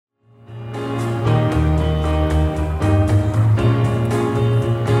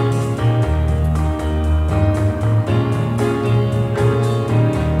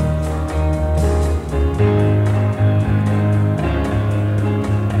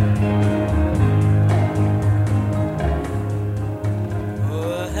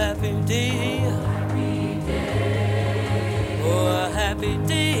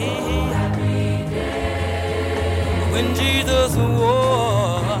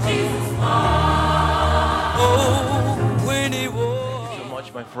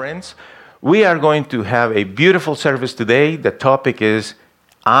my friends. We are going to have a beautiful service today. The topic is,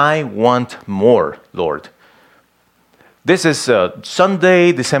 I want more, Lord. This is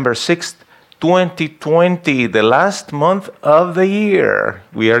Sunday, December 6th, 2020, the last month of the year.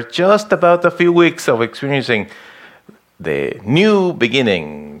 We are just about a few weeks of experiencing the new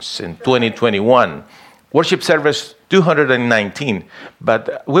beginnings in 2021. Worship service 219.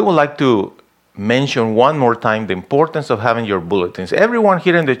 But we would like to mention one more time the importance of having your bulletins. Everyone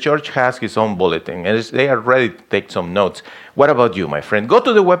here in the church has his own bulletin, and they are ready to take some notes. What about you, my friend? Go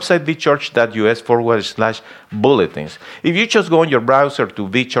to the website vchurch.us/bulletins. If you just go on your browser to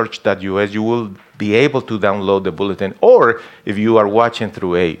vchurch.us, you will be able to download the bulletin. Or if you are watching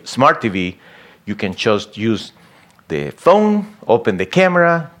through a smart TV, you can just use the phone, open the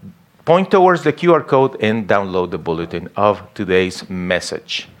camera, point towards the QR code, and download the bulletin of today's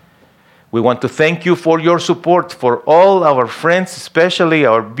message. We want to thank you for your support, for all our friends, especially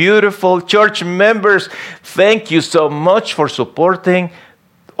our beautiful church members. Thank you so much for supporting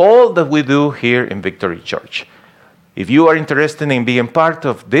all that we do here in Victory Church. If you are interested in being part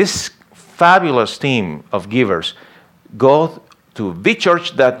of this fabulous team of givers, go to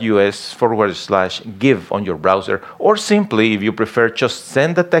vchurch.us/give on your browser, or simply, if you prefer, just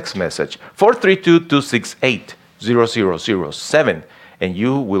send a text message, 432-268-0007. And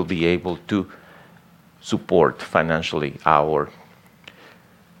you will be able to support financially our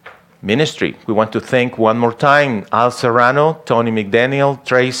ministry. We want to thank one more time Al Serrano, Tony McDaniel,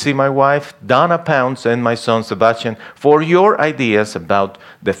 Tracy, my wife, Donna Pounds, and my son Sebastian for your ideas about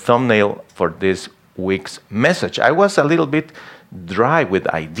the thumbnail for this week's message. I was a little bit dry with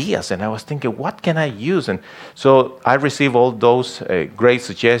ideas, and I was thinking, what can I use? And so I received all those great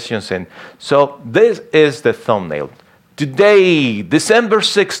suggestions, and so this is the thumbnail. Today, December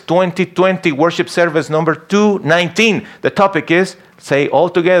 6, 2020, worship service number 219. The topic is, say all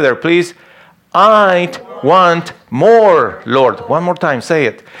together, please, I want more, Lord. One more time, say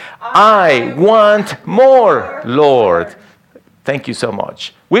it. I want more, Lord. Thank you so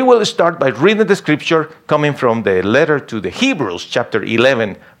much. We will start by reading the scripture coming from the letter to the Hebrews, chapter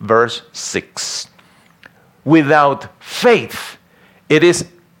 11, verse 6. Without faith, it is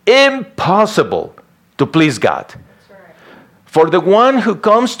impossible to please God. For the one who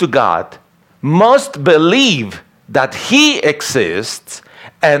comes to God must believe that He exists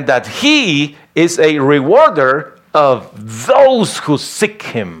and that He is a rewarder of those who seek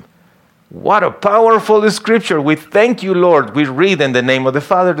Him. What a powerful scripture. We thank you, Lord. We read in the name of the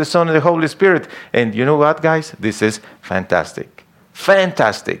Father, the Son, and the Holy Spirit. And you know what, guys? This is fantastic.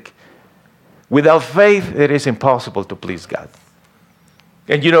 Fantastic. Without faith, it is impossible to please God.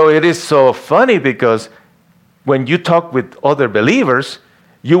 And you know, it is so funny because when you talk with other believers,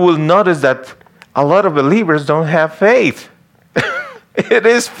 you will notice that a lot of believers don't have faith. It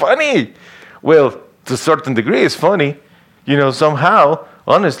is funny. Well, to a certain degree, it's funny. You know, somehow,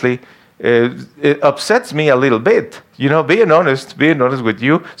 honestly, it upsets me a little bit. You know, being honest with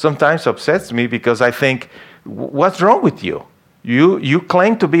you sometimes upsets me because I think, what's wrong with you? You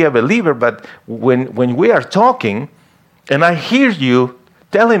claim to be a believer, but when we are talking and I hear you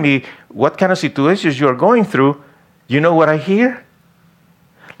telling me what kind of situations you are going through, you know what I hear?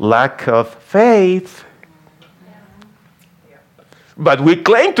 Lack of faith. But we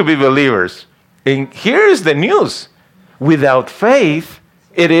claim to be believers. And here's the news. Without faith,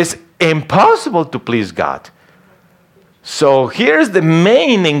 it is impossible to please God. So here's the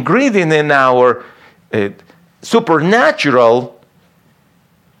main ingredient in our supernatural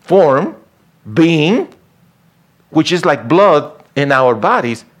form, being, which is like blood in our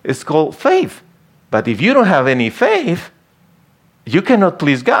bodies. It's called faith. But if you don't have any faith, you cannot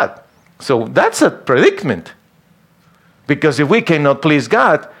please God. So that's a predicament. Because if we cannot please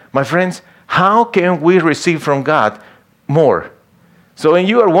God, my friends, how can we receive from God more? So when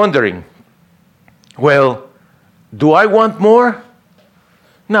you are wondering, well, do I want more?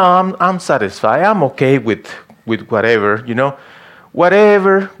 No, I'm satisfied. I'm okay with whatever, you know.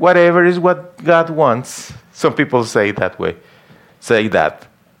 Whatever is what God wants. Some people say that way. Say that.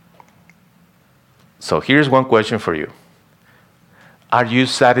 So here's one question for you. Are you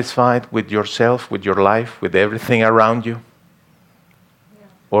satisfied with yourself, with your life, with everything around you? Yeah.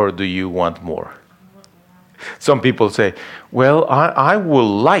 Or do you want more? Some people say, well, I will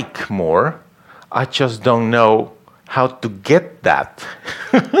like more. I just don't know how to get that.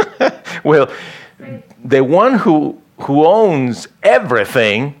 Well, the one who owns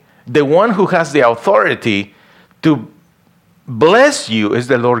everything, the one who has the authority to bless you is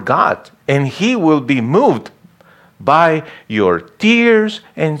the Lord God, and He will be moved by your tears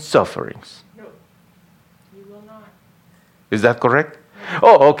and sufferings. No, He will not. Is that correct?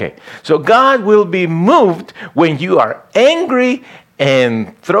 Oh, okay. So God will be moved when you are angry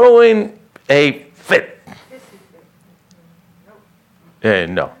and throwing a fit.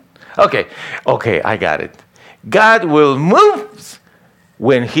 No. Okay, I got it. God will move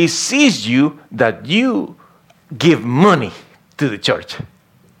when he sees you that you give money to the church.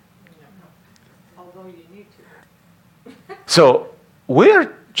 Although you need to. So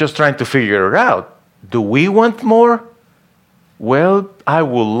we're just trying to figure it out. Do we want more? Well, I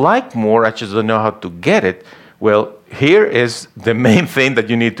would like more. I just don't know how to get it. Well, here is the main thing that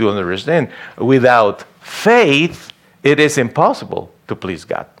you need to understand. Without faith, it is impossible to please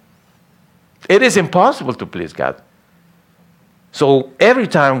God. It is impossible to please God. So every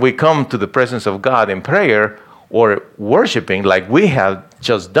time we come to the presence of God in prayer or worshiping like we have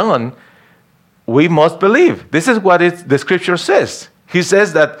just done, we must believe. This is what the scripture says. It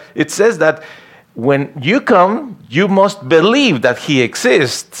says that when you come, you must believe that he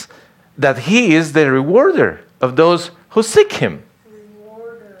exists, that he is the rewarder of those who seek him.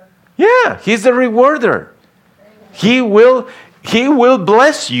 Rewarder. Yeah, he's the rewarder. He will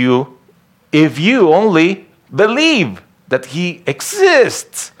bless you if you only believe that he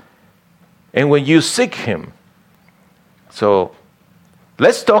exists and when you seek him. So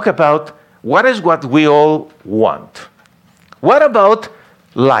let's talk about what we all want. What about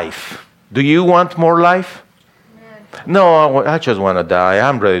life? Do you want more life? No, I just want to die.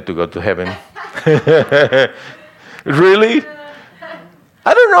 I'm ready to go to heaven. Really?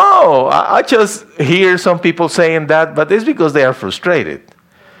 I don't know. I just hear some people saying that, but it's because they are frustrated.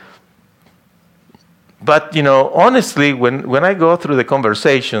 But, honestly, when I go through the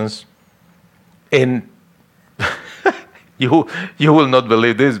conversations, and you will not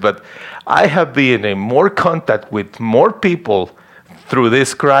believe this, but I have been in more contact with more people through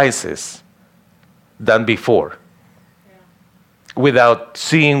this crisis than before, without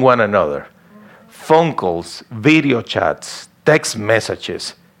seeing one another. Phone calls, video chats, text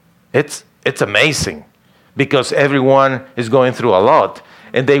messages. It's amazing because everyone is going through a lot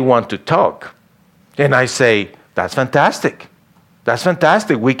and they want to talk. And I say, that's fantastic. That's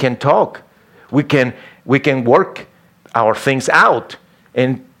fantastic. We can talk. We can work our things out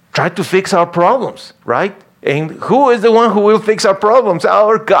and try to fix our problems, right? And who is the one who will fix our problems?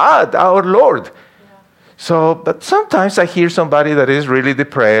 Our God, our Lord. Yeah. So, but sometimes I hear somebody that is really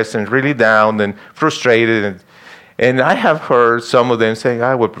depressed and really down and frustrated. And I have heard some of them say,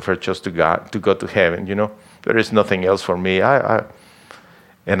 I would prefer just to go to heaven. There is nothing else for me.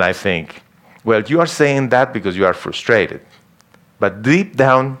 And I think, well, you are saying that because you are frustrated. But deep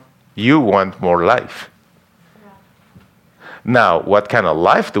down, you want more life. Yeah. Now, what kind of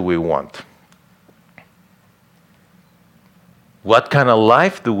life do we want? What kind of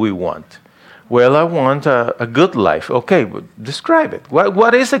life do we want? Well, I want a good life. Okay, but describe it.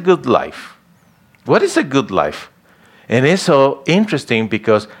 What is a good life? What is a good life? And it's so interesting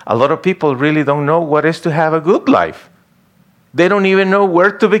because a lot of people really don't know what is to have a good life. They don't even know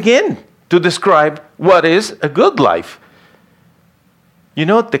where to begin to describe what is a good life.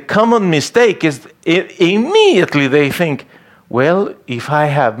 The common mistake is immediately they think, well, if I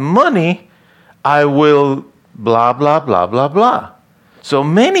have money, I will blah, blah, blah, blah, blah. So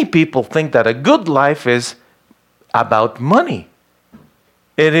many people think that a good life is about money.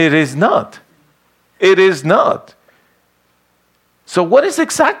 And it is not. It is not. So what is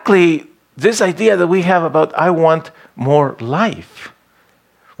exactly this idea that we have about I want more life?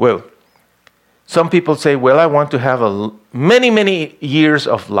 Well, some people say, well, I want to have many, many years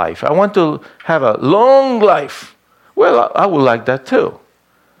of life. I want to have a long life. Well, I would like that too.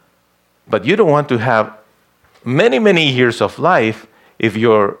 But you don't want to have many, many years of life if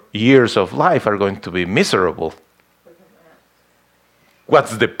your years of life are going to be miserable.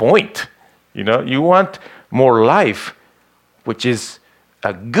 What's the point? You want more life, which is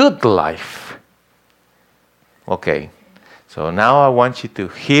a good life. Okay, so now I want you to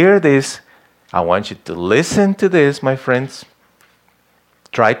hear this. I want you to listen to this, my friends.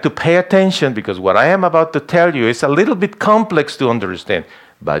 Try to pay attention because what I am about to tell you is a little bit complex to understand,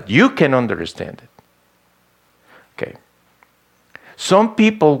 but you can understand it. Okay. Some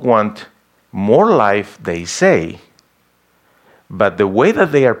people want more life, they say, but the way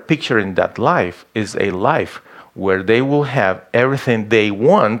that they are picturing that life is a life where they will have everything they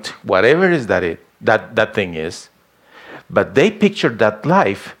want, whatever is that thing is, but they picture that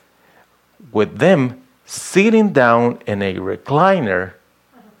life with them sitting down in a recliner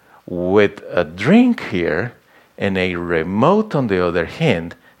with a drink here and a remote on the other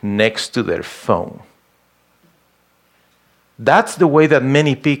hand next to their phone. That's the way that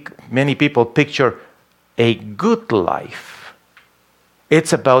many people picture a good life.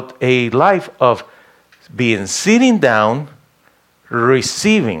 It's about a life of being sitting down,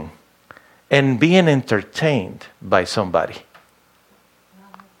 receiving, and being entertained by somebody.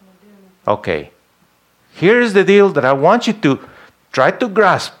 Okay. Here's the deal that I want you to try to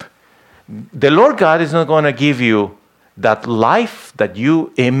grasp. The Lord God is not going to give you that life that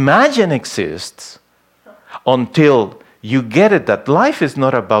you imagine exists until you get it, that life is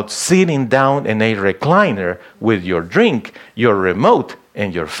not about sitting down in a recliner with your drink, your remote,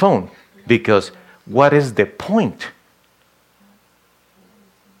 and your phone. Because what is the point?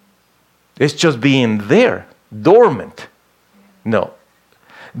 It's just being there, dormant. No.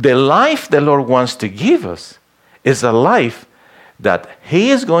 The life the Lord wants to give us is a life that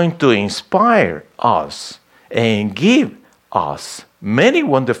He is going to inspire us and give us many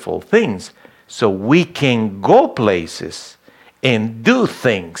wonderful things so we can go places and do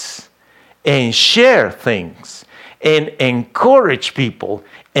things and share things and encourage people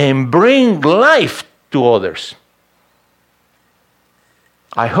and bring life to others.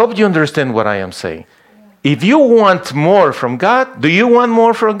 I hope you understand what I am saying. If you want more from God, do you want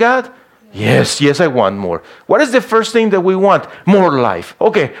more from God? Yes, I want more. What is the first thing that we want? More life.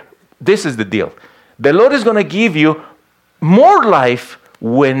 Okay, this is the deal. The Lord is going to give you more life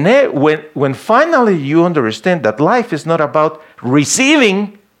when finally you understand that life is not about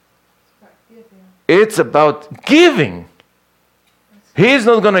receiving, it's about giving. He's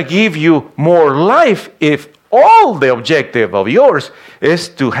not going to give you more life if all the objective of yours is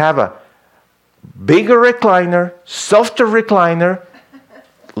to have a bigger recliner, softer recliner,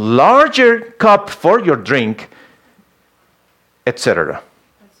 larger cup for your drink, etc.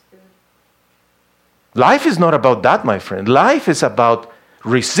 Life is not about that, my friend. Life is about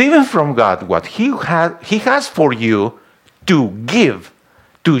receiving from God what He has for you to give,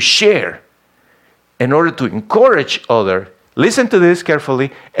 to share, in order to encourage others. Listen to this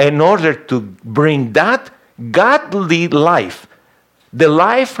carefully. In order to bring that godly life, the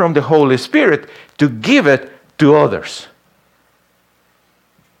life from the Holy Spirit, to give it to others.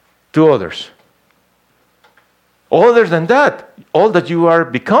 To others. Other than that, all that you are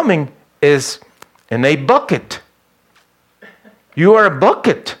becoming is in a bucket. You are a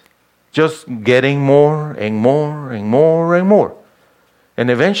bucket, just getting more and more and more and more. And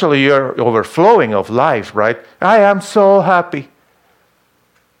eventually you're overflowing of life, right? I am so happy.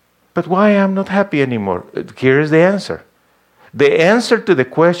 But why am I not happy anymore? Here is the answer. The answer to the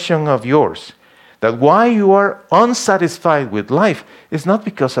question of yours, that why you are unsatisfied with life, is not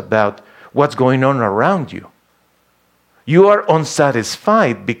because about what's going on around you. You are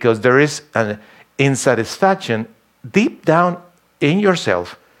unsatisfied because there is an insatisfaction deep down in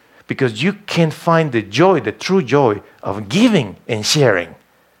yourself, because you can't find the joy, the true joy of giving and sharing.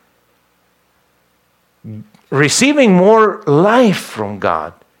 Receiving more life from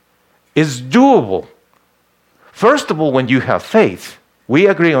God is doable. First of all, when you have faith. We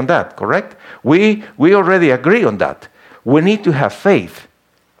agree on that, correct? We already agree on that. We need to have faith.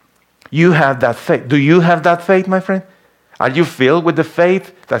 You have that faith. Do you have that faith, my friend? Are you filled with the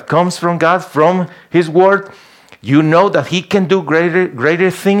faith that comes from God, from His Word? You know that He can do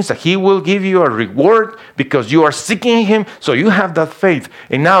greater things, that He will give you a reward because you are seeking Him. So you have that faith.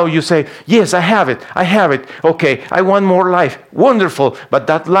 And now you say, yes, I have it. Okay, I want more life. Wonderful. But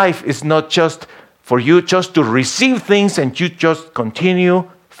that life is not just for you just to receive things and you just continue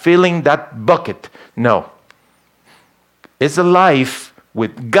filling that bucket. No. It's a life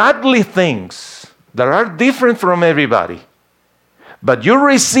with godly things that are different from everybody. But you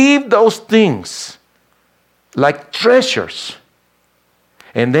receive those things like treasures.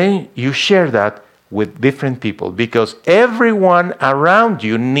 And then you share that with different people, because everyone around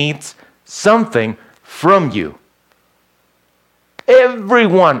you needs something from you.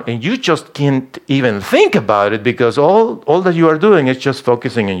 Everyone. And you just can't even think about it, because all that you are doing is just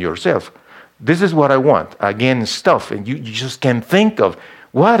focusing on yourself. This is what I want. Again, stuff. And you just can't think of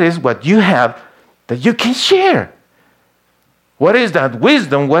what you have that you can share. What is that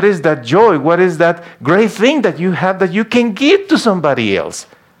wisdom? What is that joy? What is that great thing that you have that you can give to somebody else?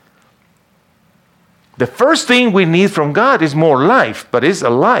 The first thing we need from God is more life, but it's a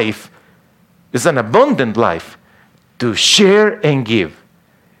life, it's an abundant life to share and give.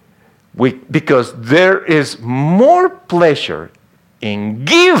 Because there is more pleasure in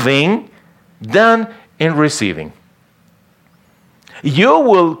giving than in receiving. You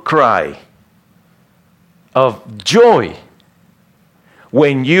will cry of joy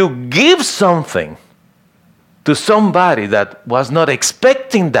when you give something to somebody that was not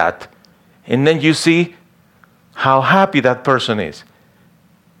expecting that, and then you see how happy that person is.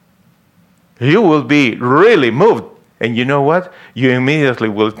 You will be really moved. And you know what? You immediately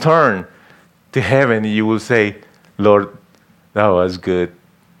will turn to heaven and you will say, Lord, that was good.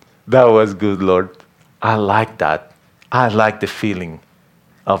 That was good, Lord. I like that. I like the feeling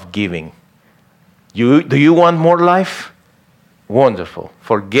of giving. Do you want more life? Wonderful.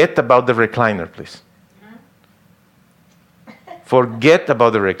 Forget about the recliner, please. Forget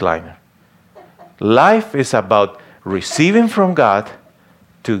about the recliner. Life is about receiving from God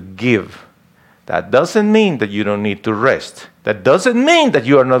to give. That doesn't mean that you don't need to rest. That doesn't mean that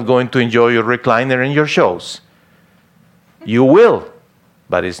you are not going to enjoy your recliner and your shows. You will,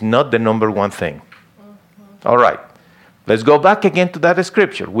 but it's not the number one thing. All right. Let's go back again to that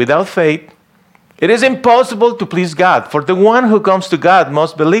scripture. Without faith, it is impossible to please God. For the one who comes to God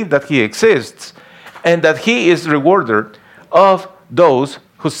must believe that He exists and that He is rewarder of those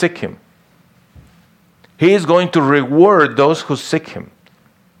who seek Him. He is going to reward those who seek Him.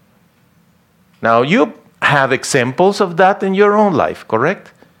 Now, you have examples of that in your own life,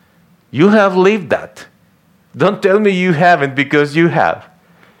 correct? You have lived that. Don't tell me you haven't, because you have.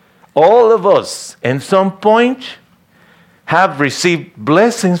 All of us, at some point, have received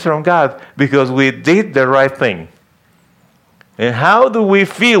blessings from God because we did the right thing. And how do we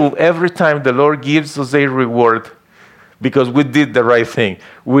feel every time the Lord gives us a reward because we did the right thing?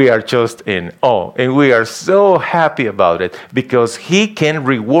 We are just in awe. And we are so happy about it because He can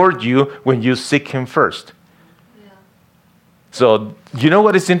reward you when you seek Him first. Yeah. So, you know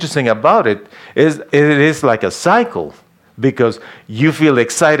what is interesting about it? It is like a cycle, because you feel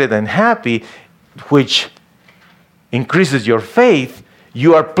excited and happy, which increases your faith.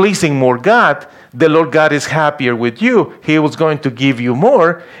 You are pleasing more God. The Lord God is happier with you. He was going to give you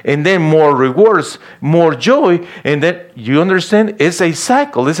more, and then more rewards, more joy. And then, you understand, it's a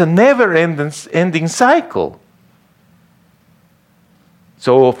cycle. It's a never-ending cycle.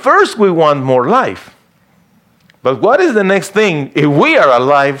 So first we want more life. But what is the next thing if we are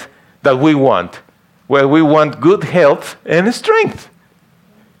alive that we want? Well, we want good health and strength.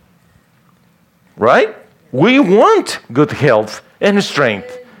 Right? We want good health and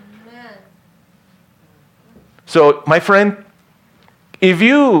strength. Amen. So, my friend, if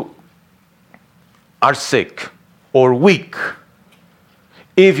you are sick or weak,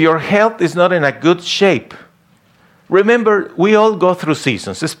 if your health is not in a good shape, remember, we all go through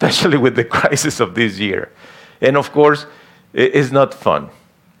seasons, especially with the crisis of this year. And of course, it's not fun.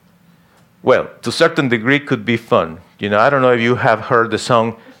 Well, to a certain degree, it could be fun. You know, I don't know if you have heard the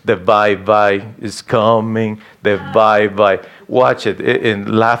song, "The Bye-Bye is Coming," the bye-bye. Watch it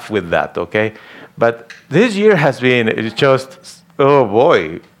and laugh with that, okay? But this year has been just, oh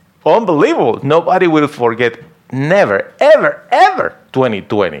boy, unbelievable. Nobody will forget, never, ever, ever,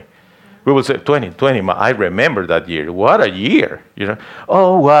 2020. We will say, 2020, I remember that year. What a year, you know.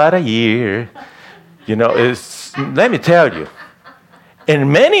 Oh, what a year. You know, let me tell you.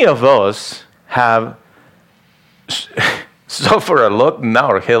 And many of us have suffered a lot in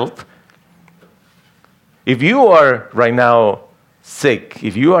our health. If you are right now sick,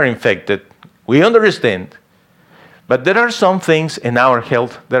 if you are infected, we understand. But there are some things in our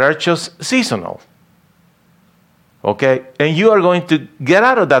health that are just seasonal. Okay? And you are going to get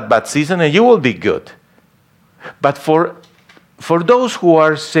out of that bad season and you will be good. But for those who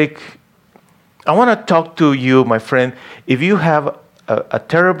are sick, I want to talk to you, my friend. If you have a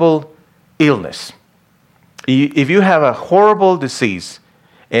terrible illness, if you have a horrible disease,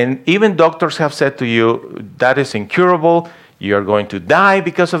 and even doctors have said to you that is incurable, you are going to die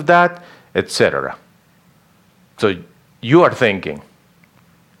because of that, etc. So you are thinking,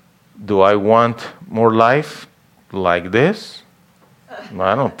 do I want more life like this?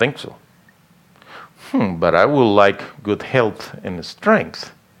 I don't think so. But I would like good health and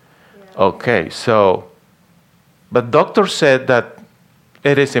strength. Yeah. Okay, so, but doctor said that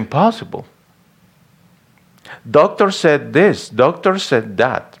it is impossible. Doctor said this, doctor said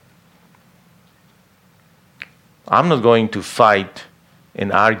that. I'm not going to fight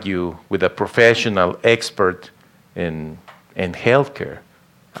and argue with a professional expert in healthcare.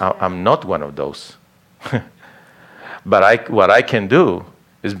 I'm not one of those. But what I can do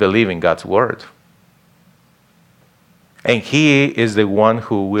is believe in God's word. And He is the one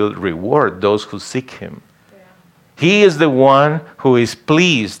who will reward those who seek Him. Yeah. He is the one who is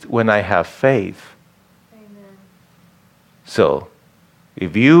pleased when I have faith. Amen. So,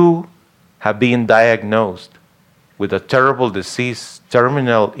 if you have been diagnosed with a terrible disease,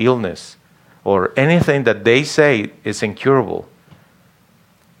 terminal illness, or anything that they say is incurable,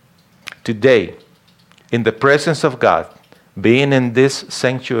 today, in the presence of God, being in this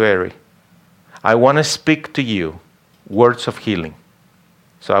sanctuary, I want to speak to you words of healing.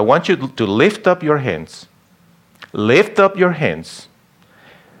 So I want you to lift up your hands. lift up your hands,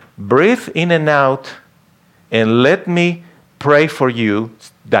 breathe in and out, and let me pray for you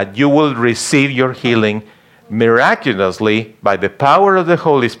that you will receive your healing miraculously by the power of the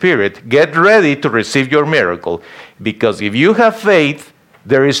Holy Spirit. Get ready to receive your miracle, because if you have faith,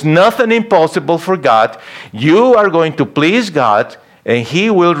 there is nothing impossible for God. You are going to please God, and He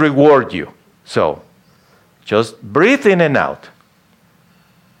will reward you. So, just breathe in and out.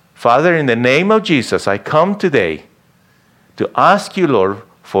 Father, in the name of Jesus, I come today to ask you, Lord,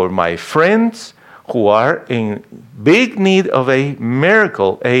 for my friends who are in big need of a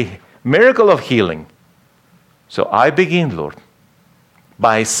miracle of healing. So I begin, Lord,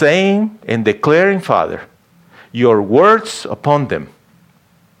 by saying and declaring, Father, your words upon them,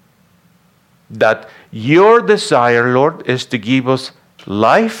 that your desire, Lord, is to give us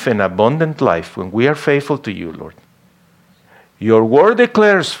life and abundant life when we are faithful to you, Lord. Your word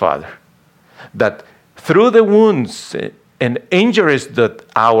declares, Father, that through the wounds and injuries that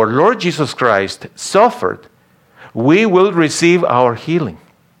our Lord Jesus Christ suffered, we will receive our healing.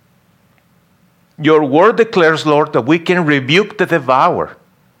 Your word declares, Lord, that we can rebuke the devourer.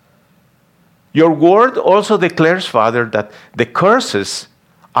 Your word also declares, Father, that the curses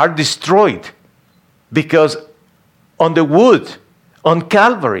are destroyed, because on the wood, on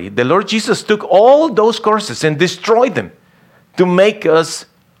Calvary, the Lord Jesus took all those curses and destroyed them to make us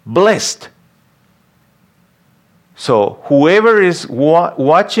blessed. So whoever is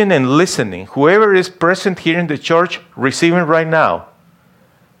watching and listening, whoever is present here in the church receiving right now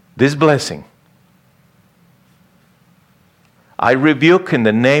this blessing, I rebuke in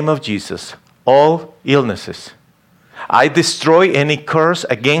the name of Jesus all illnesses. I destroy any curse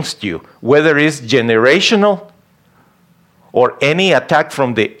against you, whether it's generational or any attack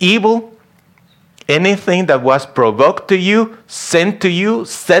from the evil, anything that was provoked to you, sent to you,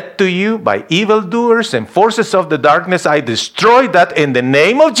 said to you by evildoers and forces of the darkness. I destroy that in the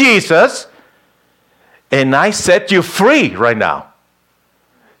name of Jesus, and I set you free right now.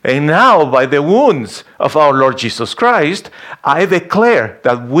 And now, by the wounds of our Lord Jesus Christ, I declare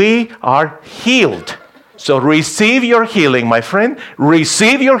that we are healed. So receive your healing, my friend.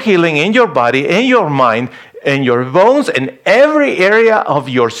 Receive your healing in your body, in your mind, in your bones, in every area of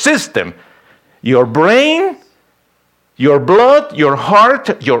your system. Your brain, your blood, your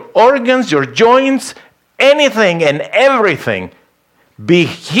heart, your organs, your joints, anything and everything. Be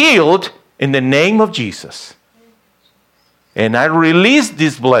healed in the name of Jesus. And I release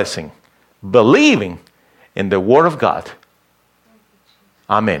this blessing, believing in the Word of God.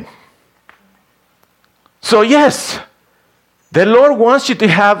 Amen. So yes, the Lord wants you to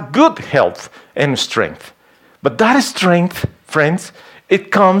have good health and strength. But that strength, friends, it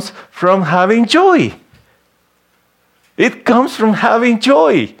comes from having joy. It comes from having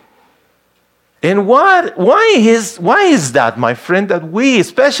joy. And why is that, my friend, that we,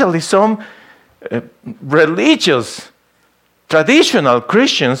 especially some religious traditional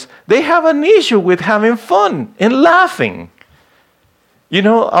Christians, they have an issue with having fun and laughing. You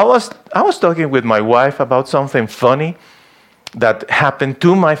know, I was talking with my wife about something funny that happened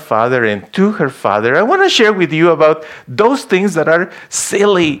to my father and to her father. I want to share with you about those things that are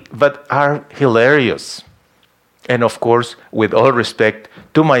silly but are hilarious. And of course, with all respect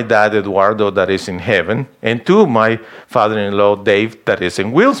to my dad, Eduardo, that is in heaven, and to my father-in-law, Dave, that is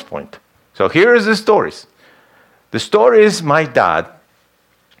in Wills Point. So here is the stories. The story is my dad,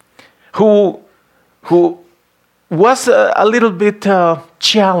 who was a little bit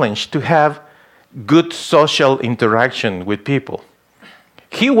challenged to have good social interaction with people.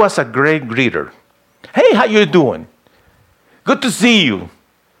 He was a great greeter. Hey, how you doing? Good to see you.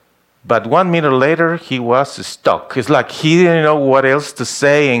 But 1 minute later, he was stuck. It's like he didn't know what else to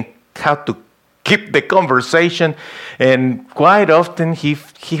say and how to keep the conversation. And quite often, he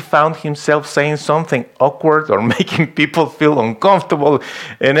found himself saying something awkward or making people feel uncomfortable.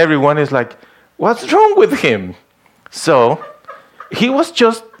 And everyone is like, what's wrong with him? So he was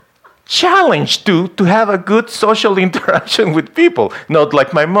just challenged to have a good social interaction with people, not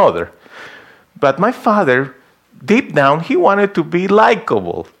like my mother. But my father, deep down, he wanted to be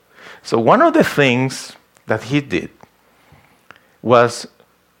likable. So one of the things that he did was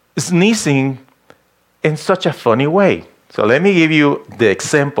sneezing in such a funny way. So let me give you the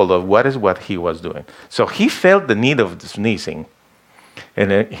example of what he was doing. So he felt the need of sneezing.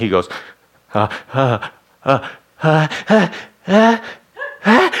 And then he goes,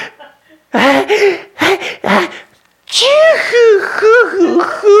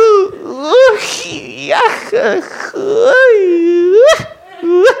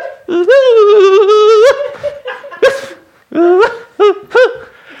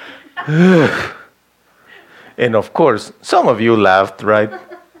 And of course, some of you laughed, right?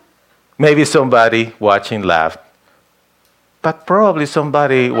 Maybe somebody watching laughed. But probably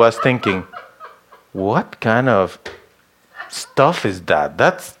somebody was thinking, what kind of stuff is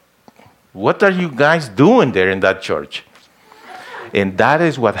that? What are you guys doing there in that church? And that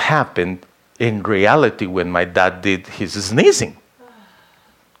is what happened in reality when my dad did his sneezing.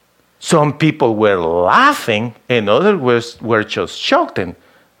 Some people were laughing and others were just shocked and,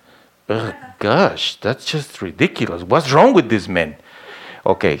 oh, gosh, that's just ridiculous. What's wrong with this man?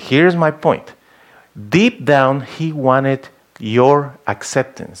 Okay, here's my point. Deep down, he wanted your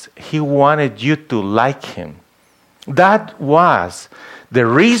acceptance. He wanted you to like him. That was the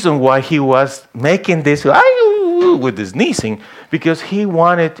reason why he was making this with the sneezing, because he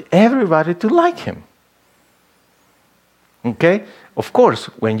wanted everybody to like him. Okay? Of course,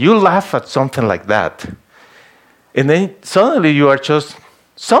 when you laugh at something like that, and then suddenly you are just,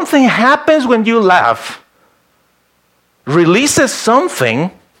 something happens when you laugh, releases something,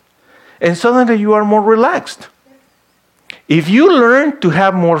 and suddenly you are more relaxed. If you learn to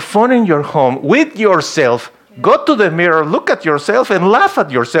have more fun in your home with yourself, go to the mirror, look at yourself, and laugh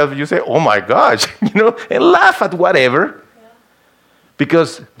at yourself. You say, oh my gosh, and laugh at whatever.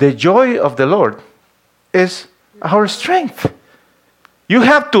 Because the joy of the Lord is our strength. You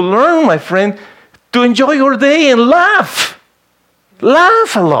have to learn, my friend, to enjoy your day and laugh.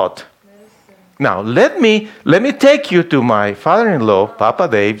 Laugh a lot. Now, let me take you to my father-in-law, Papa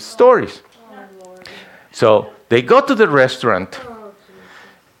Dave's stories. So they go to the restaurant.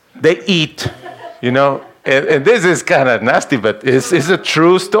 They eat, and this is kind of nasty, but it's a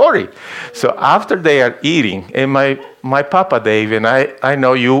true story. So after they are eating, and my Papa Dave, and I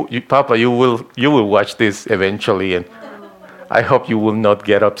know you Papa, you will watch this eventually, and I hope you will not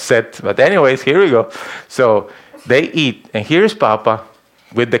get upset. But anyways, here we go. So they eat, and here's Papa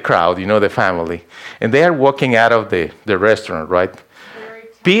with the crowd, the family, and they are walking out of the restaurant, right?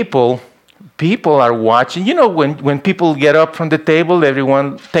 People are watching. When people get up from the table,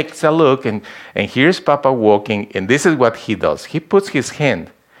 everyone takes a look, and here's Papa walking, and this is what he does. He puts his hand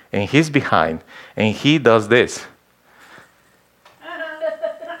in his behind, and he does this.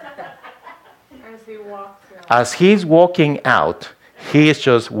 As he walks out. As he's walking out, he is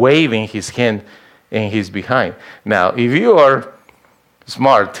just waving his hand in his behind. Now, if you are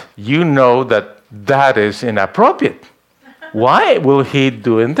smart, you know that is inappropriate. Why will he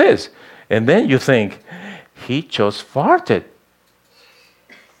doing this? And then you think, he just farted.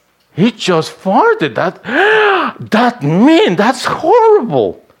 He just farted. That's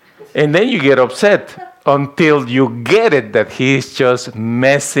horrible. And then you get upset until you get it that he's just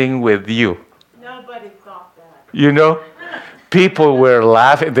messing with you. Nobody thought that. People were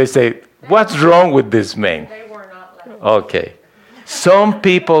laughing. They say, what's wrong with this man? They were not laughing. Okay. Some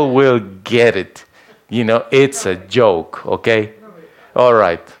people will get it. It's a joke, okay? All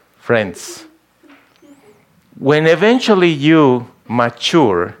right, friends. When eventually you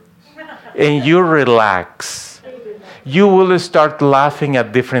mature and you relax, you will start laughing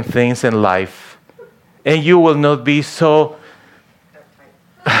at different things in life. And you will not be so,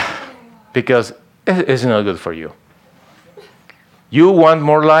 because it's not good for you. You want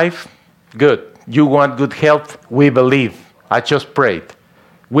more life? Good. You want good health? We believe. I just prayed.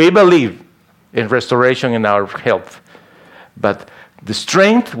 We believe in restoration in our health. But the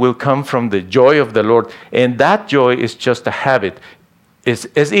strength will come from the joy of the Lord. And that joy is just a habit.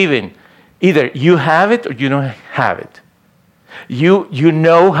 It's even, either you have it or you don't have it. You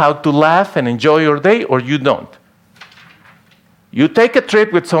know how to laugh and enjoy your day, or you don't. You take a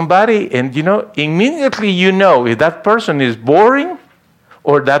trip with somebody and, immediately you know if that person is boring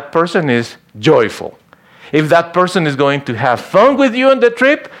or that person is joyful. If that person is going to have fun with you on the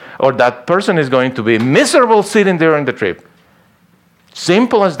trip, or that person is going to be miserable sitting there on the trip.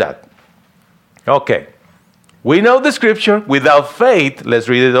 Simple as that. Okay. We know the scripture. Without faith, let's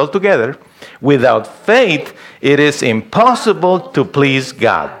read it all together. Without faith, it is impossible to please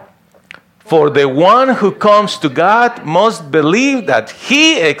God. For the one who comes to God must believe that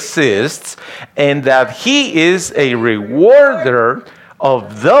He exists and that He is a rewarder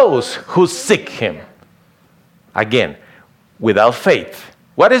of those who seek Him. Again, without faith.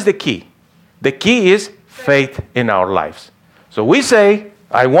 What is the key? The key is faith in our lives. So we say,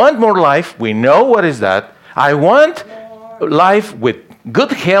 I want more life. We know what is that. I want life with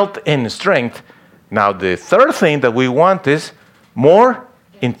good health and strength. Now, the third thing that we want is more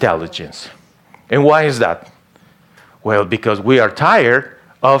intelligence. And why is that? Well, because we are tired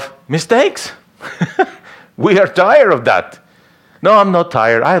of mistakes. We are tired of that. No, I'm not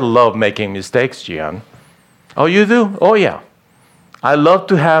tired. I love making mistakes, Gian. Oh, you do? Oh, yeah. I love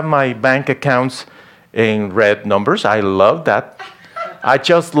to have my bank accounts in red numbers. I love that. I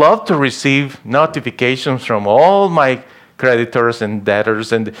just love to receive notifications from all my creditors and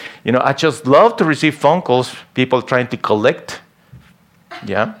debtors. And, I just love to receive phone calls, people trying to collect.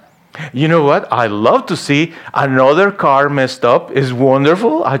 Yeah. You know what? I love to see another car messed up. It's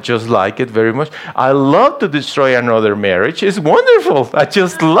wonderful. I just like it very much. I love to destroy another marriage. It's wonderful. I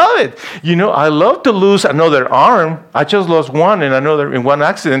just love it. I love to lose another arm. I just lost one in one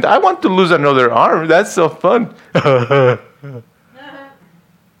accident. I want to lose another arm. That's so fun.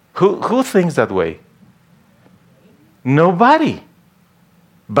 Who thinks that way? Nobody.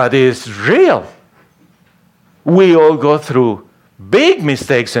 But it's real. We all go through big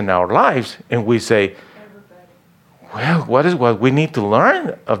mistakes in our lives, and we say, well, what is what we need to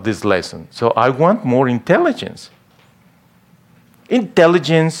learn of this lesson? So I want more intelligence.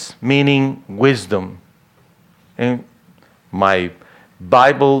 Intelligence meaning wisdom. And my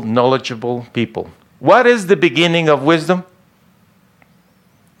Bible knowledgeable people. What is the beginning of wisdom?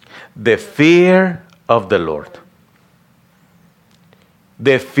 The fear of the Lord.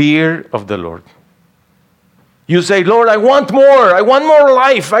 The fear of the Lord. You say, Lord, I want more. I want more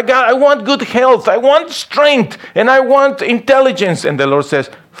life. I want good health. I want strength. And I want intelligence. And the Lord says,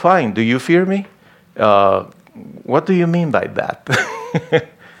 fine, do you fear me? What do you mean by that?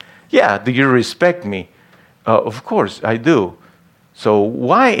 Yeah, do you respect me? Of course, I do. So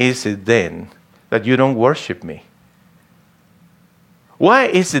why is it then that you don't worship me? Why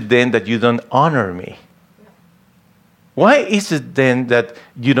is it then that you don't honor me? Why is it then that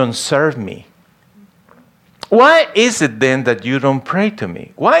you don't serve me? Why is it then that you don't pray to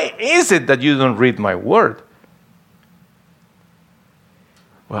me? Why is it that you don't read my word?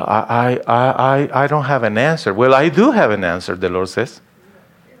 Well, I don't have an answer. Well, I do have an answer, the Lord says.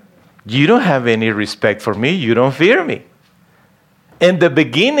 You don't have any respect for me. You don't fear me. And the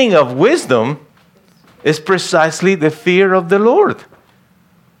beginning of wisdom is precisely the fear of the Lord.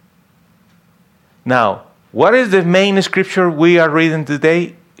 Now, what is the main scripture we are reading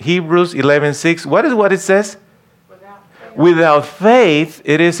today? Hebrews 11:6. What is what it says? Without faith,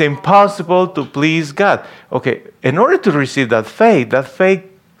 it is impossible to please God. Okay, in order to receive that faith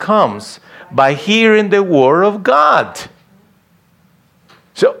comes by hearing the word of God.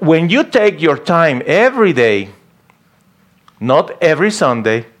 So when you take your time every day, not every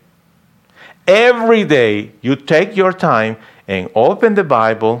Sunday, every day you take your time and open the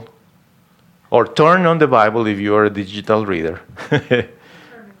Bible or turn on the Bible if you are a digital reader.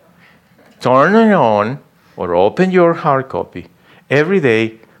 Turn it on or open your hard copy. Every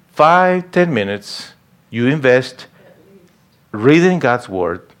day, 5-10 minutes, you invest reading God's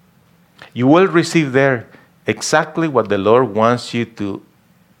word. You will receive there exactly what the Lord wants you to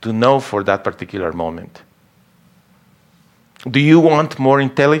know for that particular moment. Do you want more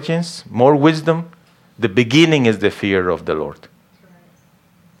intelligence, more wisdom? The beginning is the fear of the Lord.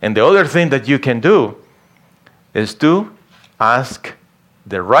 And the other thing that you can do is to ask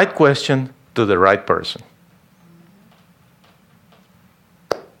the right question to the right person.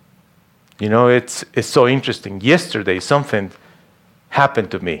 It's so interesting. Yesterday, something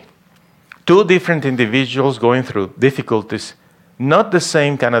happened to me. 2 different individuals going through difficulties, not the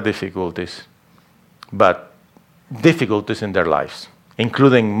same kind of difficulties, but difficulties in their lives,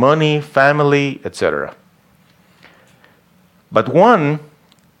 including money, family, etc. But one,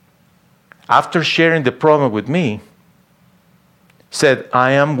 after sharing the problem with me, said,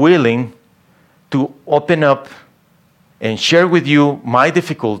 I am willing to open up and share with you my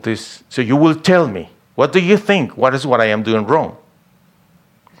difficulties so you will tell me, what do you think? What is what I am doing wrong?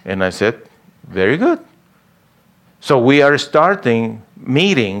 And I said, very good. So we are starting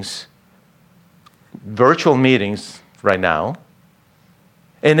meetings, virtual meetings right now,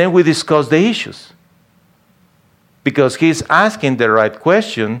 and then we discuss the issues. Because he's asking the right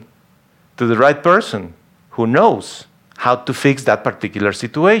question to the right person who knows how to fix that particular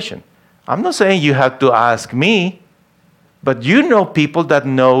situation. I'm not saying you have to ask me, but you know people that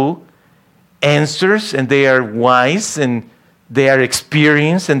know answers and they are wise and they are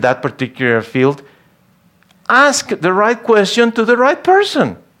experienced in that particular field. Ask the right question to the right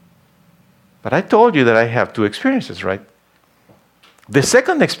person. But I told you that I have 2 experiences, right? The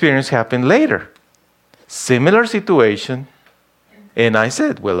second experience happened later. Similar situation. And I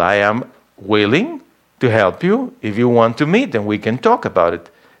said, well, I am willing to help you. If you want to meet, then we can talk about it.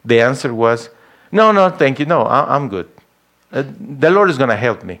 The answer was, no, thank you. No, I'm good. The Lord is going to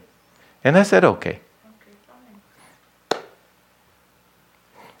help me. And I said, okay.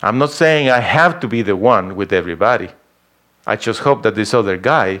 I'm not saying I have to be the one with everybody. I just hope that this other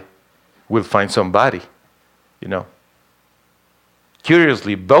guy will find somebody,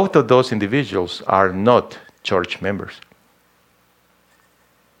 Curiously, both of those individuals are not church members.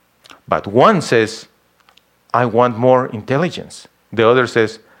 But one says, I want more intelligence. The other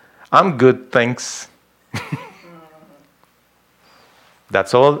says, I'm good, thanks.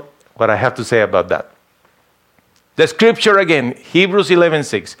 That's all what I have to say about that. The scripture again, Hebrews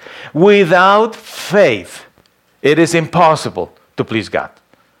 11:6. Without faith, it is impossible to please God.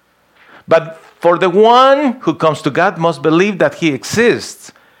 But for the one who comes to God must believe that he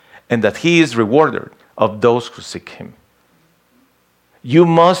exists and that he is rewarder of those who seek him. You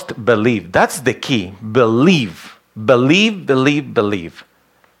must believe. That's the key. Believe. Believe, believe, believe.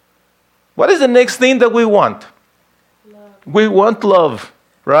 What is the next thing that we want? Love. We want love,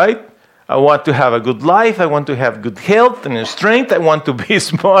 right? I want to have a good life. I want to have good health and strength. I want to be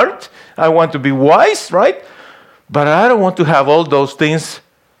smart. I want to be wise, right? But I don't want to have all those things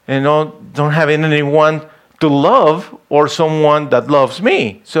and don't have anyone to love or someone that loves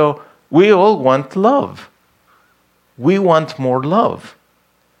me. So we all want love. We want more love.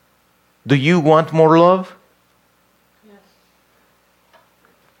 Do you want more love? Yes.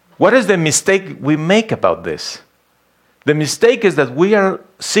 What is the mistake we make about this? The mistake is that we are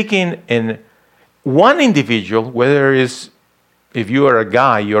seeking in one individual, whether it's, if you are a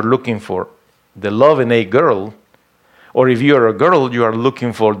guy, you're looking for the love in a girl, or if you are a girl, you are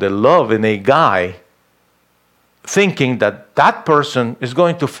looking for the love in a guy, thinking that that person is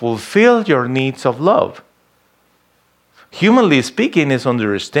going to fulfill your needs of love. Humanly speaking, is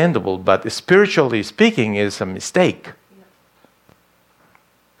understandable, but spiritually speaking, is a mistake.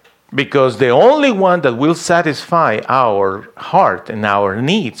 Because the only one that will satisfy our heart and our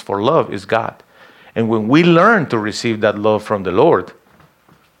needs for love is God. And when we learn to receive that love from the Lord,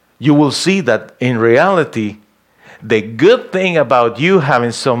 you will see that in reality, the good thing about you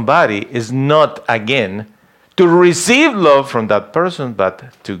having somebody is not, again, to receive love from that person,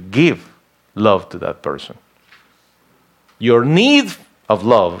 but to give love to that person. Your need of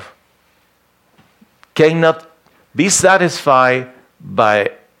love cannot be satisfied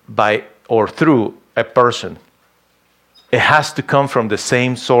by or through a person. It has to come from the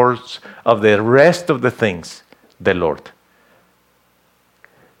same source of the rest of the things, the Lord.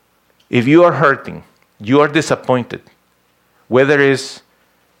 If you are hurting, you are disappointed, whether it's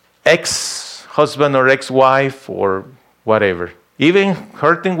ex-husband or ex-wife or whatever, even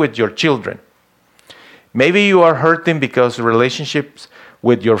hurting with your children. Maybe you are hurting because of relationships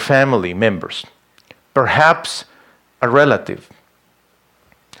with your family members, perhaps a relative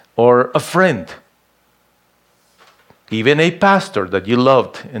or a friend, even a pastor that you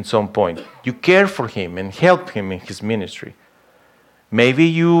loved at some point. You care for him and help him in his ministry. Maybe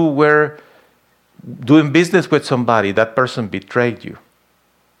you were doing business with somebody, that person betrayed you.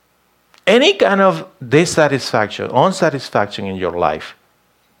 Any kind of dissatisfaction, unsatisfaction in your life,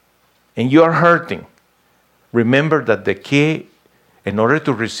 and you are hurting, remember that the key in order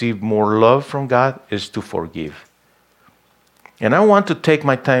to receive more love from God is to forgive. And I want to take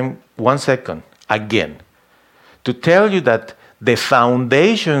my time 1 second again to tell you that the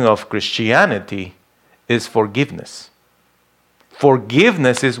foundation of Christianity is forgiveness.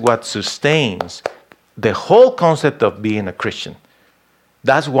 Forgiveness is what sustains the whole concept of being a Christian.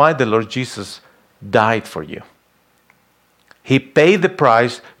 That's why the Lord Jesus died for you. He paid the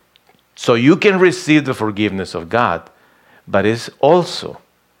price so you can receive the forgiveness of God, but it's also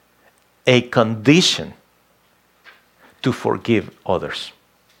a condition to forgive others.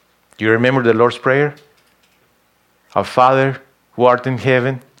 Do you remember the Lord's Prayer? Our Father who art in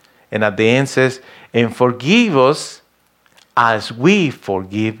heaven, and at the end says, and forgive us as we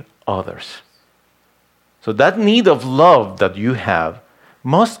forgive others. So that need of love that you have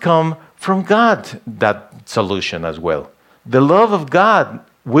must come from God, that solution as well. The love of God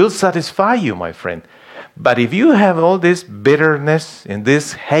will satisfy you, my friend. But if you have all this bitterness and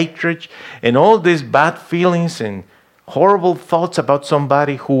this hatred and all these bad feelings and horrible thoughts about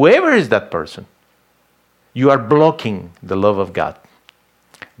somebody, whoever is that person, you are blocking the love of God.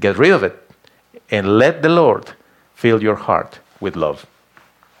 Get rid of it and let the Lord fill your heart with love.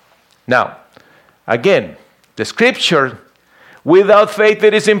 Now, again, the scripture, without faith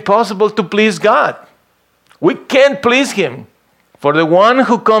it is impossible to please God. We can't please Him. For the one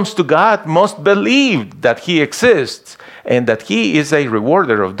who comes to God must believe that He exists and that He is a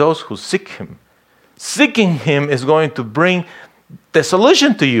rewarder of those who seek Him. Seeking Him is going to bring the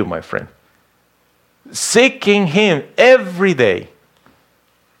solution to you, my friend. Seeking Him every day.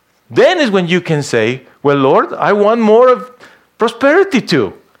 Then is when you can say, well, Lord, I want more of prosperity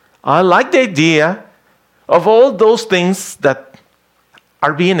too. I like the idea of all those things that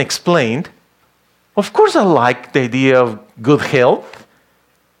are being explained, Of course, I like the idea of good health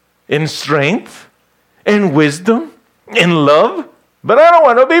and strength and wisdom and love, but I don't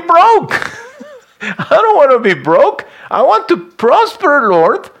want to be broke. I don't want to be broke. I want to prosper,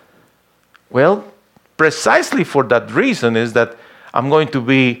 Lord. Well, precisely for that reason is that I'm going to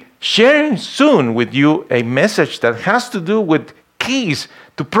be sharing soon with you a message that has to do with keys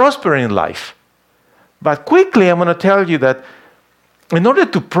to prosper in life. But quickly, I'm going to tell you that in order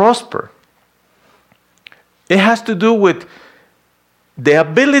to prosper, it has to do with the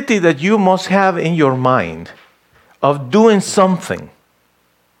ability that you must have in your mind of doing something.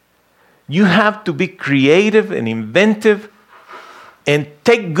 You have to be creative and inventive and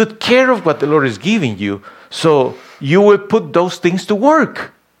take good care of what the Lord is giving you, so you will put those things to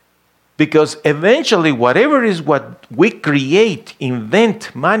work. Because eventually, whatever is what we create,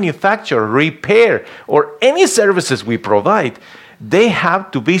 invent, manufacture, repair, or any services we provide, they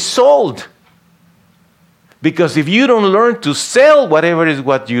have to be sold. Because if you don't learn to sell whatever is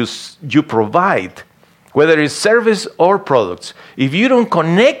what you provide, whether it's service or products, if you don't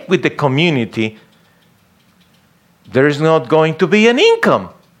connect with the community, there is not going to be an income.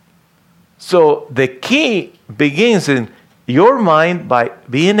 So the key begins in your mind by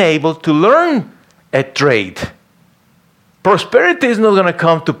being able to learn a trade. Prosperity is not going to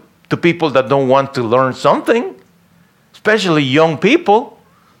come to people that don't want to learn something, especially young people.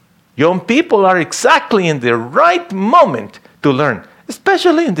 Young people are exactly in the right moment to learn,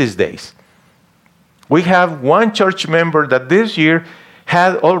 especially in these days. We have one church member that this year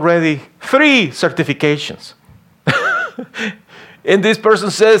had already 3 certifications. And this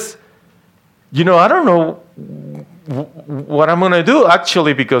person says, I don't know what I'm going to do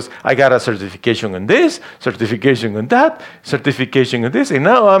actually, because I got a certification on this, certification on that, certification on this, and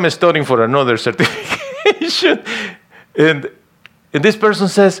now I'm studying for another certification. And this person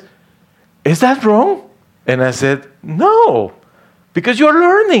says, is that wrong? And I said, no, because you're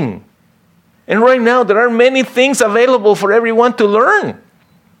learning. And right now there are many things available for everyone to learn.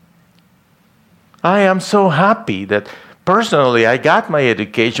 I am so happy that personally I got my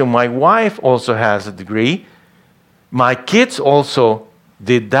education. My wife also has a degree. My kids also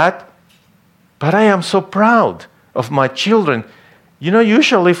did that. But I am so proud of my children.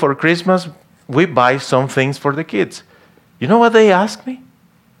 Usually for Christmas, we buy some things for the kids. You know what they asked me?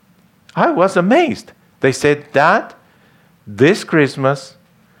 I was amazed. They said, Dad, this Christmas,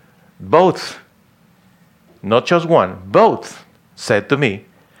 both, not just one, both said to me,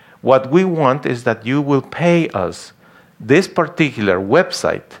 what we want is that you will pay us this particular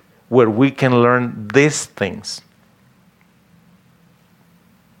website where we can learn these things.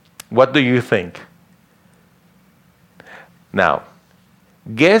 What do you think? Now,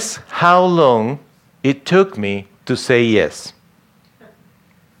 guess how long it took me to say yes?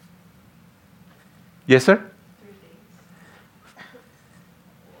 Yes, sir? 3 days.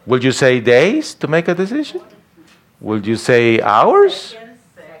 Will you say days to make a decision? Will you say hours?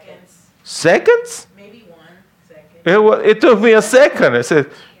 Seconds. Seconds? Maybe 1 second. It took me a second. I said,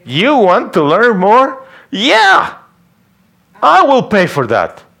 you want to learn more? Yeah! I will pay for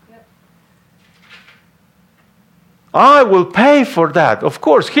that. I will pay for that. Of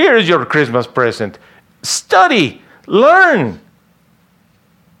course, here is your Christmas present. Study, learn.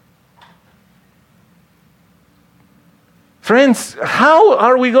 Friends, how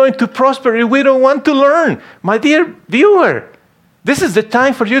are we going to prosper if we don't want to learn? My dear viewer, this is the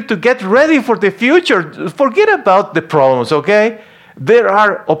time for you to get ready for the future. Forget about the problems, okay? There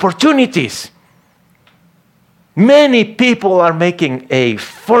are opportunities. Many people are making a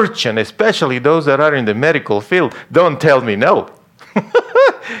fortune, especially those that are in the medical field. Don't tell me no.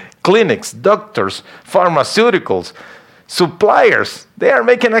 Clinics, doctors, pharmaceuticals, suppliers, they are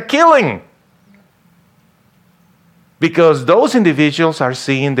making a killing. Because those individuals are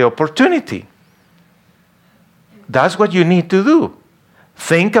seeing the opportunity. That's what you need to do.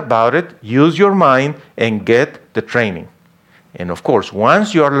 Think about it, use your mind, and get the training. And of course,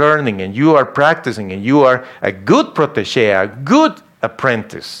 once you are learning and you are practicing and you are a good protege, a good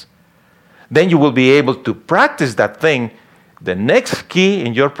apprentice, then you will be able to practice that thing. The next key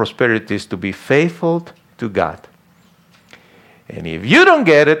in your prosperity is to be faithful to God. And if you don't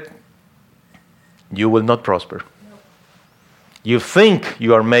get it, you will not prosper. You think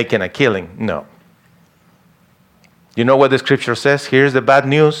you are making a killing. No. You know what the scripture says? Here's the bad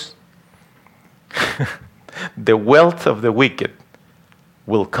news. The wealth of the wicked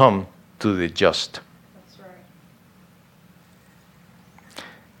will come to the just. That's right.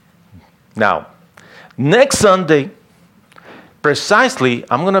 Now, next Sunday, precisely,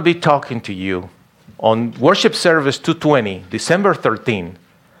 I'm going to be talking to you on Worship Service 220, December 13.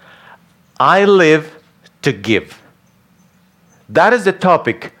 I live to give. That is the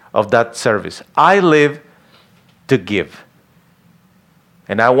topic of that service. I live to give.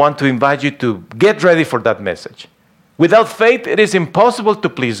 And I want to invite you to get ready for that message. Without faith, it is impossible to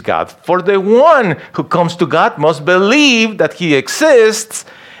please God. For the one who comes to God must believe that He exists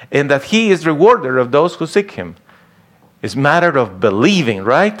and that He is rewarder of those who seek Him. It's a matter of believing,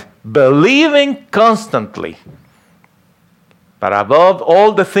 right? Believing constantly. But above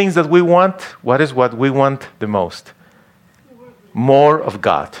all the things that we want, what is what we want the most? More of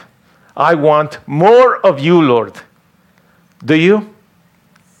God. I want more of you, Lord. Do you?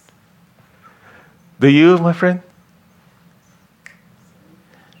 Do you, my friend?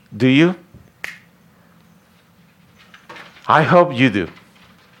 Do you? I hope you do.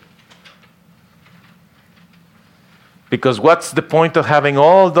 Because what's the point of having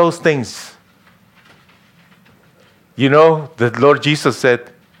all those things? You know, the Lord Jesus said,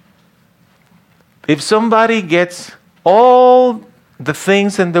 if somebody gets all the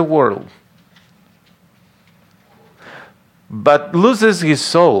things in the world, but loses his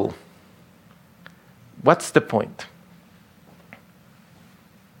soul, what's the point?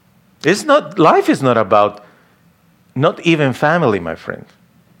 Life is not about, not even family, my friend.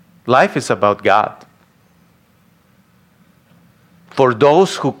 Life is about God. For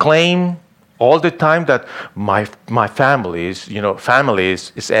those who claim all the time that my family is, family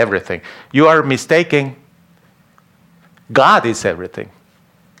is everything, you are mistaken. God is everything.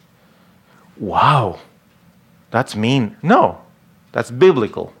 Wow, that's mean. No, that's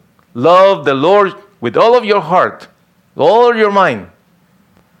biblical. Love the Lord with all of your heart, all your mind.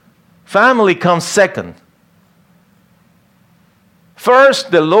 Family comes second. First,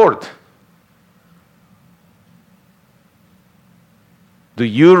 the Lord. Do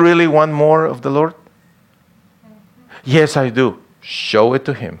you really want more of the Lord? Yes, I do. Show it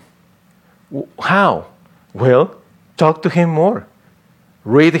to Him. How? Well, talk to Him more.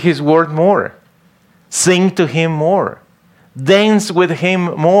 Read His Word more. Sing to Him more. Dance with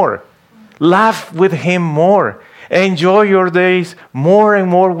Him more. Laugh with Him more. Enjoy your days more and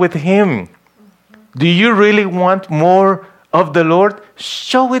more with Him. Do you really want more of the Lord?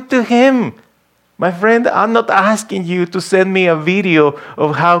 Show it to Him. My friend, I'm not asking you to send me a video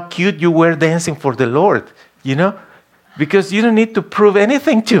of how cute you were dancing for the Lord, because you don't need to prove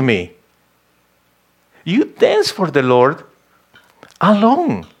anything to me. You dance for the Lord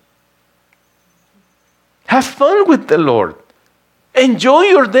alone. Have fun with the Lord. Enjoy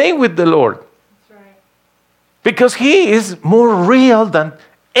your day with the Lord. That's right. Because He is more real than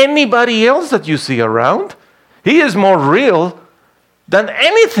anybody else that you see around. He is more real than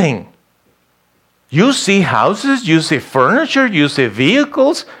anything. You see houses, you see furniture, you see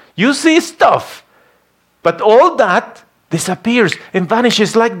vehicles, you see stuff. But all that disappears and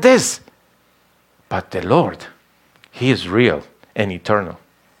vanishes like this. But the Lord, He is real and eternal.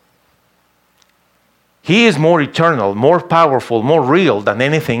 He is more eternal, more powerful, more real than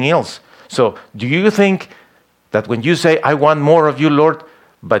anything else. So do you think that when you say, I want more of you, Lord,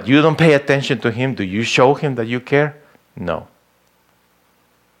 but you don't pay attention to Him, do you show Him that you care? No.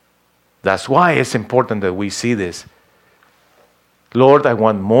 That's why it's important that we see this. Lord, I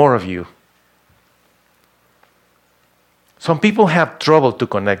want more of you. Some people have trouble to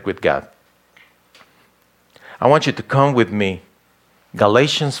connect with God. I want you to come with me.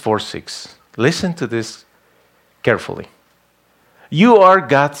 Galatians 4:6. Listen to this carefully. You are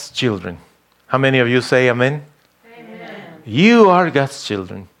God's children. How many of you say amen? Amen. You are God's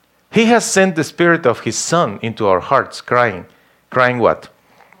children. He has sent the Spirit of His Son into our hearts, crying. Crying what?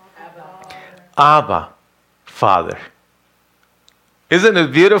 Abba, Father. Isn't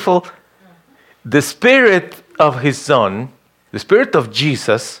it beautiful? The Spirit of His Son, the Spirit of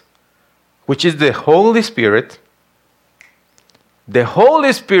Jesus, which is the Holy Spirit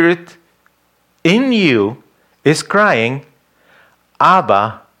in you is crying,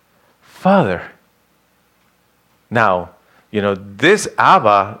 Abba, Father. Now, this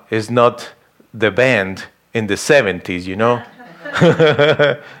Abba is not the band in the 70s,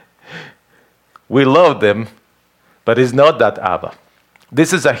 We love them, but it's not that Abba.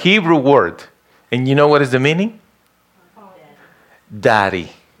 This is a Hebrew word. And you know what is the meaning?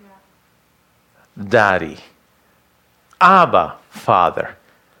 Daddy. Daddy. Abba, Father.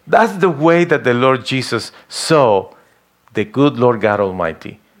 That's the way that the Lord Jesus saw the good Lord God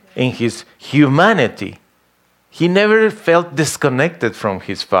Almighty. In His humanity, He never felt disconnected from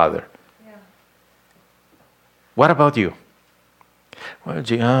His Father. Yeah. What about you? Well,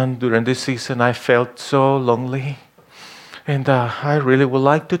 Gian, during this season, I felt so lonely. And I really would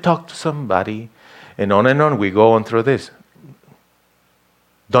like to talk to somebody. And on we go on through this.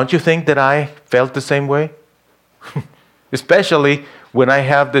 Don't you think that I felt the same way? Especially when I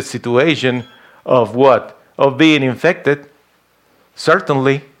have the situation of what? Of being infected.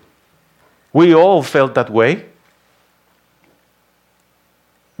 Certainly, we all felt that way.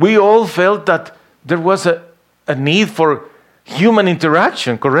 We all felt that there was a need for human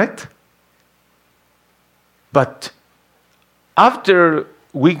interaction, correct? But after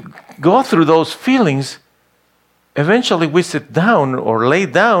we go through those feelings, eventually we sit down or lay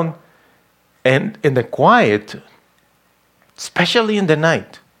down and in the quiet, especially in the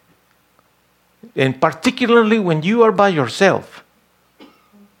night, and particularly when you are by yourself,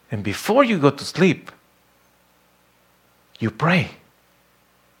 and before you go to sleep, you pray.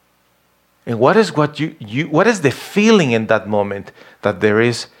 And what is the feeling in that moment? That there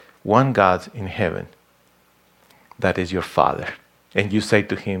is one God in heaven. That is your Father. And you say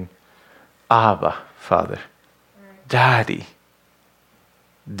to him, Abba, Father. Daddy.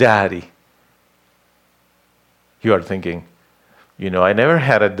 Daddy. You are thinking, I never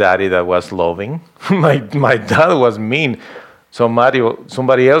had a daddy that was loving. My dad was mean.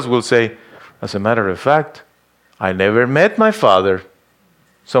 Somebody else will say, as a matter of fact, I never met my father.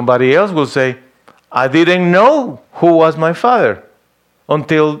 Somebody else will say, I didn't know who was my father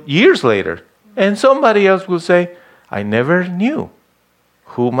until years later. And somebody else will say, I never knew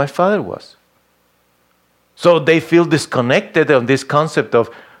who my father was. So they feel disconnected on this concept of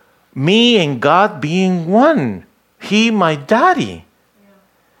me and God being one. He, my daddy. Yeah.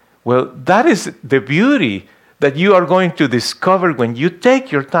 Well, that is the beauty that you are going to discover when you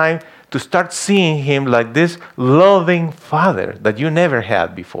take your time to start seeing him like this loving father that you never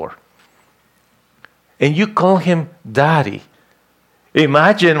had before. And you call him daddy.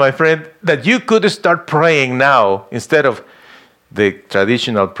 Imagine, my friend, that you could start praying now instead of the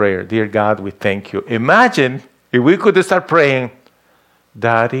traditional prayer, Dear God, we thank you. Imagine if we could start praying,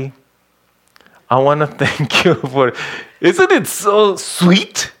 Daddy, I want to thank you for, isn't it so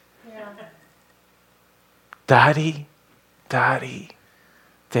sweet? Yeah. Daddy,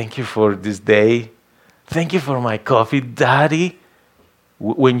 thank you for this day. Thank you for my coffee, Daddy.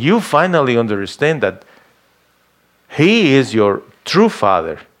 When you finally understand that he is your true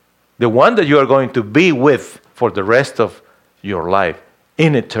father, the one that you are going to be with for the rest of your life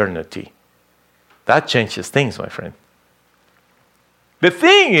in eternity, that changes things, my friend. The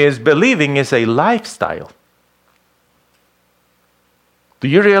thing is, believing is a lifestyle. Do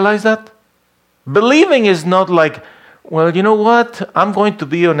you realize that? Believing is not like, well, you know what? I'm going to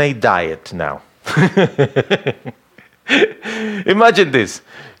be on a diet now. Imagine this.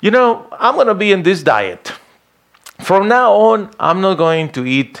 I'm going to be in this diet. From now on, I'm not going to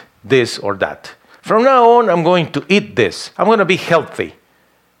eat this or that. From now on, I'm going to eat this. I'm going to be healthy.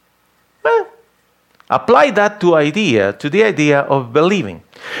 Well, apply that to the idea of believing.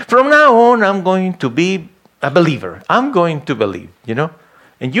 From now on, I'm going to be a believer. I'm going to believe,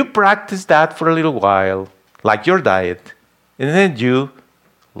 And you practice that for a little while, like your diet, and then you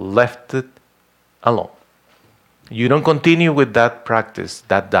left it alone. You don't continue with that practice,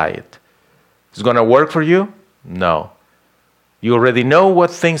 that diet. It's going to work for you? No. You already know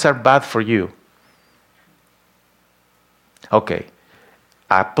what things are bad for you. Okay.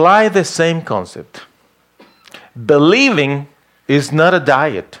 Apply the same concept. Believing is not a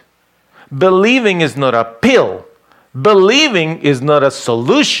diet. Believing is not a pill. Believing is not a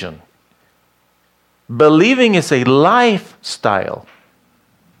solution. Believing is a lifestyle.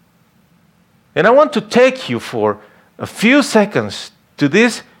 And I want to take you for a few seconds to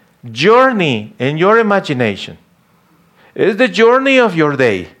this journey in your imagination. It's the journey of your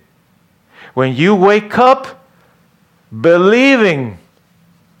day. When you wake up believing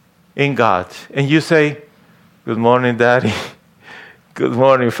in God and you say, Good morning, Daddy. Good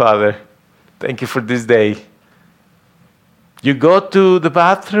morning, Father. Thank you for this day. You go to the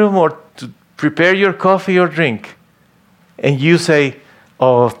bathroom or to prepare your coffee or drink and you say,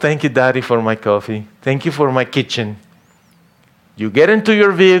 Oh, thank you, Daddy, for my coffee. Thank you for my kitchen. You get into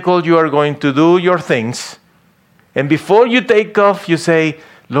your vehicle, you are going to do your things. And before you take off, you say,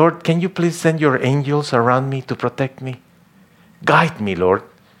 Lord, can you please send your angels around me to protect me? Guide me, Lord.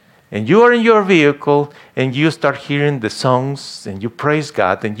 And you are in your vehicle and you start hearing the songs and you praise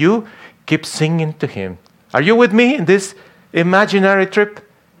God and you keep singing to him. Are you with me in this imaginary trip?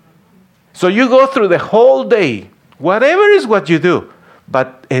 So you go through the whole day, whatever is what you do,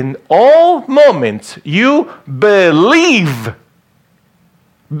 but in all moments you believe.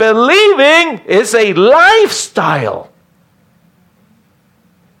 Believing is a lifestyle.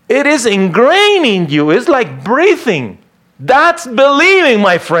 It is ingrained in you. It's like breathing. That's believing,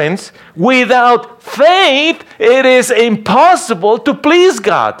 my friends. Without faith, it is impossible to please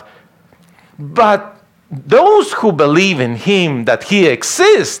God. But those who believe in Him, that He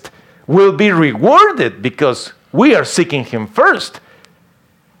exists, will be rewarded because we are seeking Him first.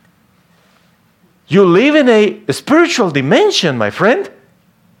 You live in a spiritual dimension, my friend.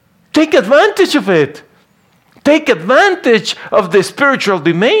 Take advantage of it. Take advantage of the spiritual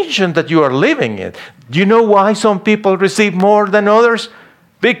dimension that you are living in. Do you know why some people receive more than others?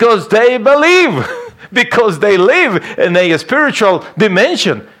 Because they believe. Because they live in a spiritual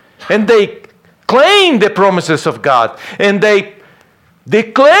dimension. And they claim the promises of God. And they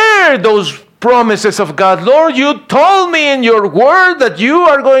declare those promises of God. Lord, you told me in your word that you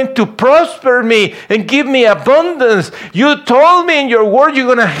are going to prosper me and give me abundance. You told me in your word you're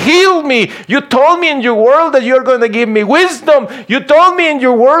going to heal me. You told me in your word that you're going to give me wisdom. You told me in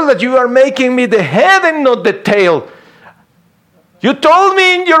your word that you are making me the head and not the tail. You told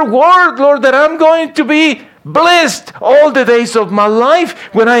me in your word, Lord, that I'm going to be blessed all the days of my life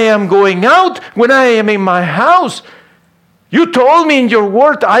when I am going out, when I am in my house. You told me in your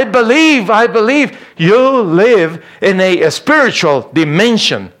word, I believe. You live in a spiritual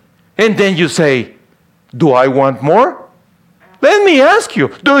dimension. And then you say, do I want more? Let me ask you,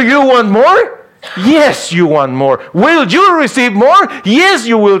 do you want more? Yes, you want more. Will you receive more? Yes,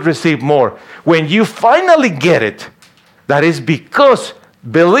 you will receive more. When you finally get it, that is because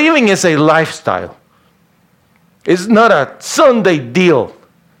believing is a lifestyle. It's not a Sunday deal.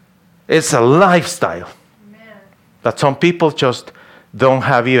 It's a lifestyle. That some people just don't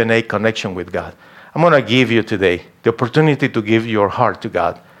have even a connection with God. I'm going to give you today the opportunity to give your heart to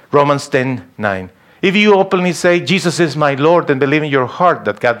God. Romans 10:9. If you openly say, Jesus is my Lord, and believe in your heart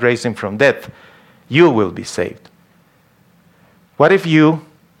that God raised him from death, you will be saved. What if you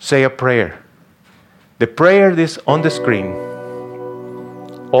say a prayer? The prayer is on the screen.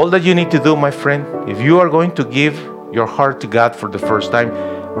 All that you need to do, my friend, if you are going to give your heart to God for the first time,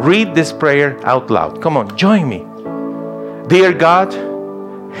 read this prayer out loud. Come on, join me. Dear God,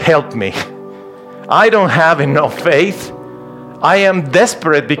 help me. I don't have enough faith. I am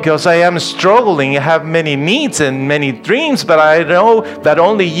desperate because I am struggling. I have many needs and many dreams, but I know that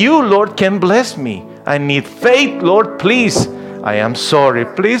only you, Lord, can bless me. I need faith, Lord, please. I am sorry.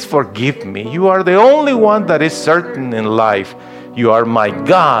 Please forgive me. You are the only one that is certain in life. You are my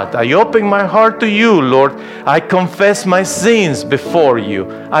God. I open my heart to you, Lord. I confess my sins before you.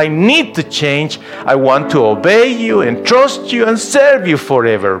 I need to change. I want to obey you and trust you and serve you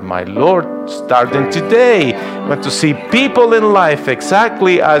forever, my Lord. Starting today, I want to see people in life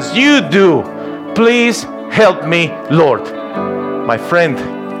exactly as you do. Please help me, Lord. My friend,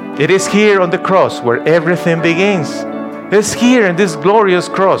 it is here on the cross where everything begins. It's here in this glorious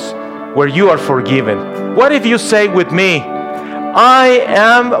cross where you are forgiven. What if you say with me, I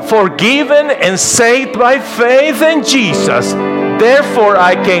am forgiven and saved by faith in Jesus. Therefore,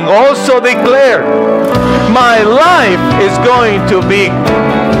 I can also declare my life is going to be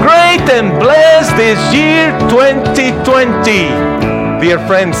great and blessed this year 2020. Dear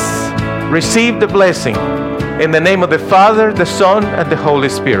friends, receive the blessing in the name of the Father, the Son, and the Holy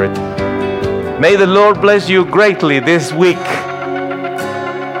Spirit. May the Lord bless you greatly this week.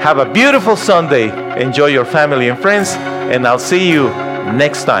 Have a beautiful Sunday. Enjoy your family and friends. And I'll see you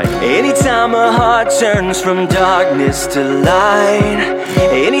next time. Anytime a heart turns from darkness to light,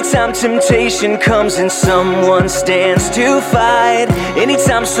 anytime temptation comes and someone stands to fight,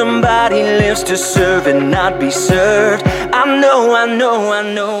 anytime somebody lives to serve and not be served, I know God is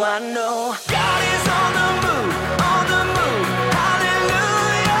on the move,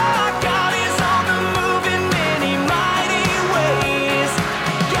 hallelujah. God is on the move in many mighty ways.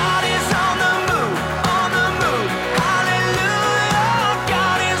 God is on the move, hallelujah.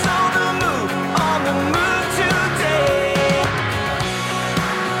 God is on the move today.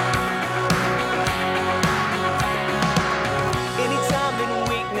 Anytime in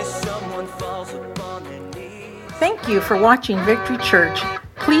weakness someone falls upon their knees. Thank you for watching Victory Church.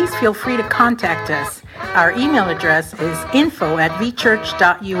 Please feel free to contact us. Our email address is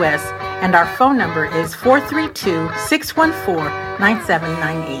info@vchurch.us and our phone number is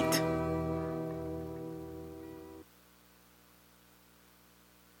 432-614-9798.